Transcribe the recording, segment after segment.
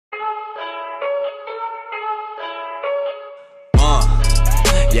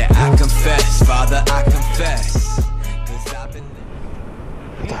Yeah, I confess, Father, I confess. 'Cause I've been...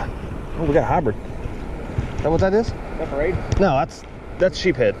 Oh, we got a hybrid. Is that what that is? Is that parade? No, that's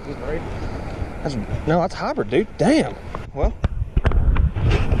sheephead. Is it parade? No, that's hybrid, dude. Damn. Well,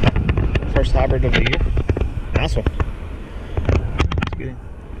 first hybrid of the year. Nice one. Let's get in.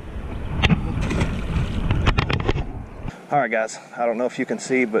 All right, guys. I don't know if you can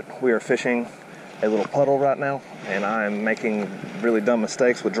see, but we are fishing a little puddle right now, and I'm making really dumb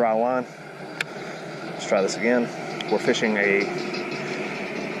mistakes with dry line. Let's try this again. We're fishing a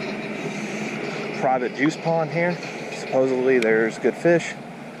private juice pond here. Supposedly there's good fish.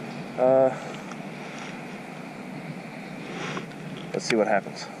 Let's see what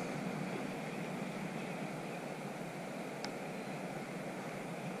happens.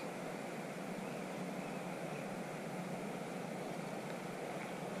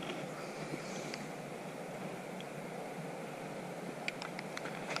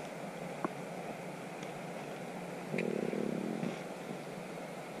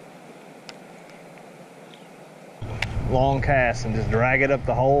 Long cast and just drag it up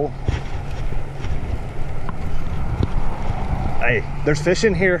the hole. Hey, there's fish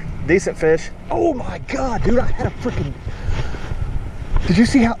in here, decent fish. Oh my God, dude, I had a freaking, did you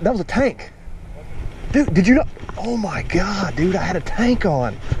see how, that was a tank. Dude, did you know, oh my God, dude, I had a tank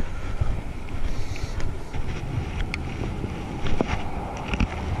on.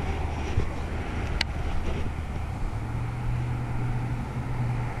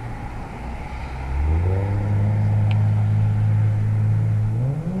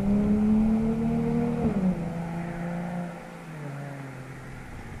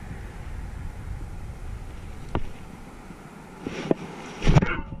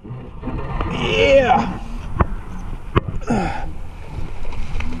 Yeah.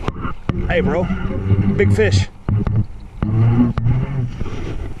 Hey, bro, big fish.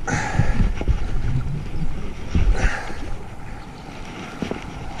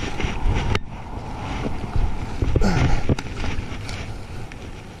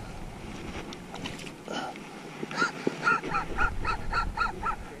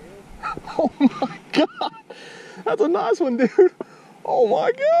 Oh my God, that's a nice one, dude. Oh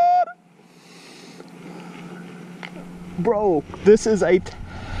my God. Bro, this is a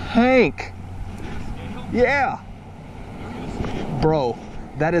tank. Yeah. Bro,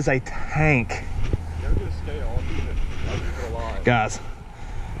 that is a tank. Guys,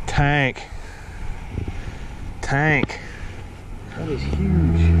 tank. Tank. That is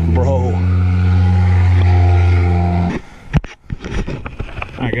huge. Bro.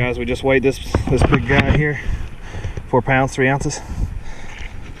 Alright guys, we just weighed this big guy here. 4 pounds, 3 ounces.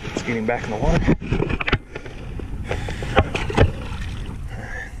 Let's get him back in the water.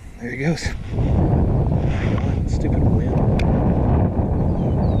 There he goes. Hang on, stupid wind.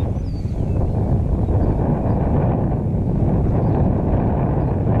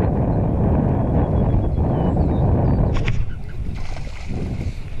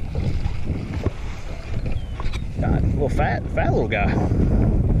 God, little fat little guy.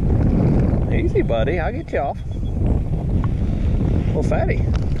 Easy, buddy. I'll get you off. Little fatty.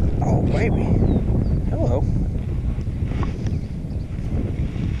 Oh, baby. Hello.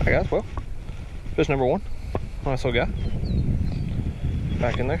 Alright guys, well, fish number 1. Nice little guy.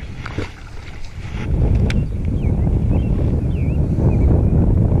 Back in there.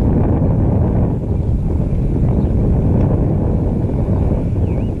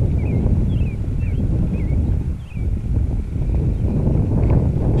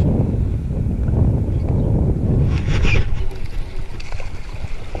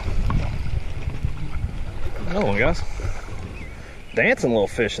 Another one, guys. Dancing little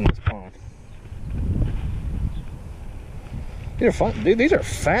fish in this pond. These are fun, dude. These are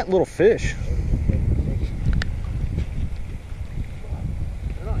fat little fish.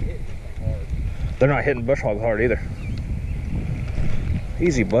 They're not hitting bush hog hard either.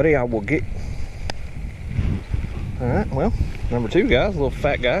 Easy, buddy. I will get. All right. Well, number 2, guys. Little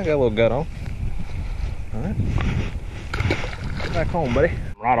fat guy. Got a little gut on. All right. Get back home, buddy.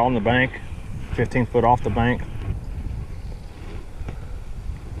 Right on the bank. 15 foot off the bank.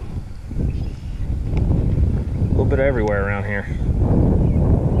 A little bit everywhere around here.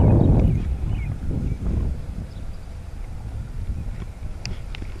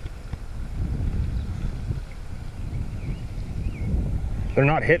 They're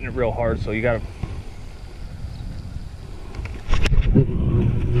not hitting it real hard, so you gotta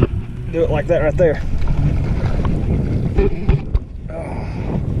do it like that right there.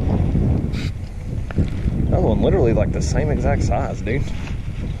 That one literally like the same exact size, dude.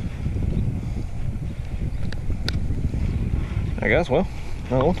 I guess, well,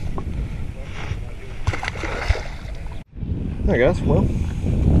 No. There, guys. Well, got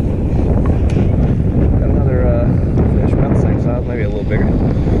another fish about the same size, maybe a little bigger.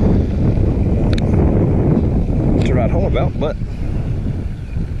 To ride home about, but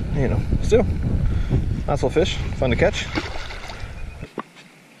you know, still nice little fish, fun to catch.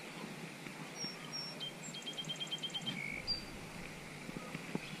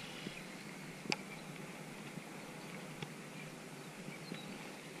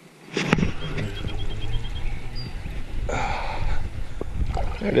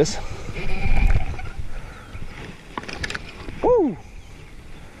 There it is. Woo!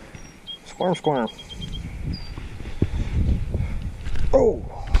 Squirm, squirm. Oh!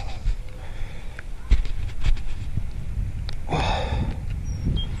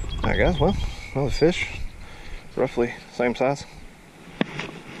 Alright guys, well, another fish. Roughly same size.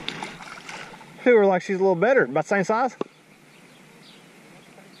 Feel her like she's a little better, about the same size.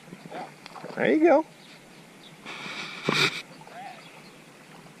 There you go.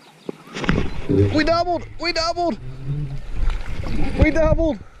 We doubled! We doubled! We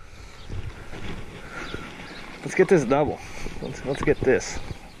doubled! Let's get this double. Let's get this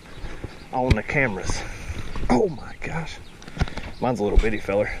on the cameras. Oh my gosh. Mine's a little bitty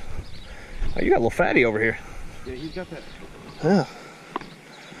feller. Oh, you got a little fatty over here. Yeah, he's got that. Yeah.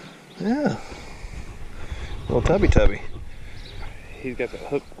 Yeah. Little tubby. He's got the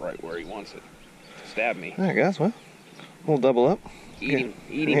hook right where he wants it. Stab me. Alright guys, well, we'll double up. Eat him,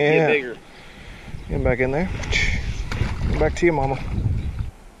 Yeah. get bigger. Get him back in there. Get back to you, mama.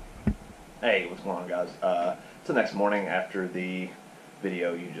 Hey, what's going on, guys? It's the next morning after the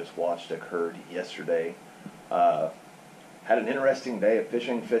video you just watched occurred yesterday. Had an interesting day of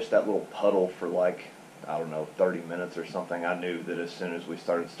fishing. Fished that little puddle for like, I don't know, 30 minutes or something. I knew that as soon as we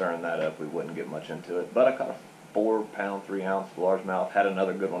started stirring that up, we wouldn't get much into it. But I caught a 4-pound, 3-ounce largemouth. Had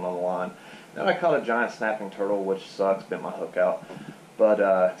another good one on the line. Then I caught a giant snapping turtle, which sucks. Bent my hook out. But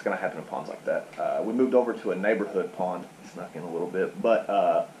it's going to happen in ponds like that. We moved over to a neighborhood pond. Snuck in a little bit. But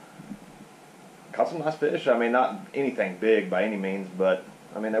caught some nice fish. I mean, not anything big by any means, but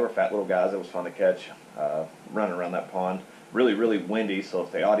I mean, they were fat little guys. It was fun to catch. Running around that pond. Really, really windy, so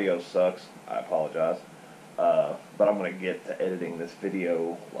if the audio sucks, I apologize. But I'm going to get to editing this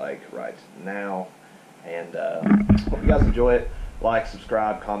video like right now. And hope you guys enjoy it. Like,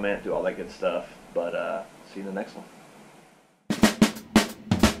 subscribe, comment, do all that good stuff. But see you in the next one.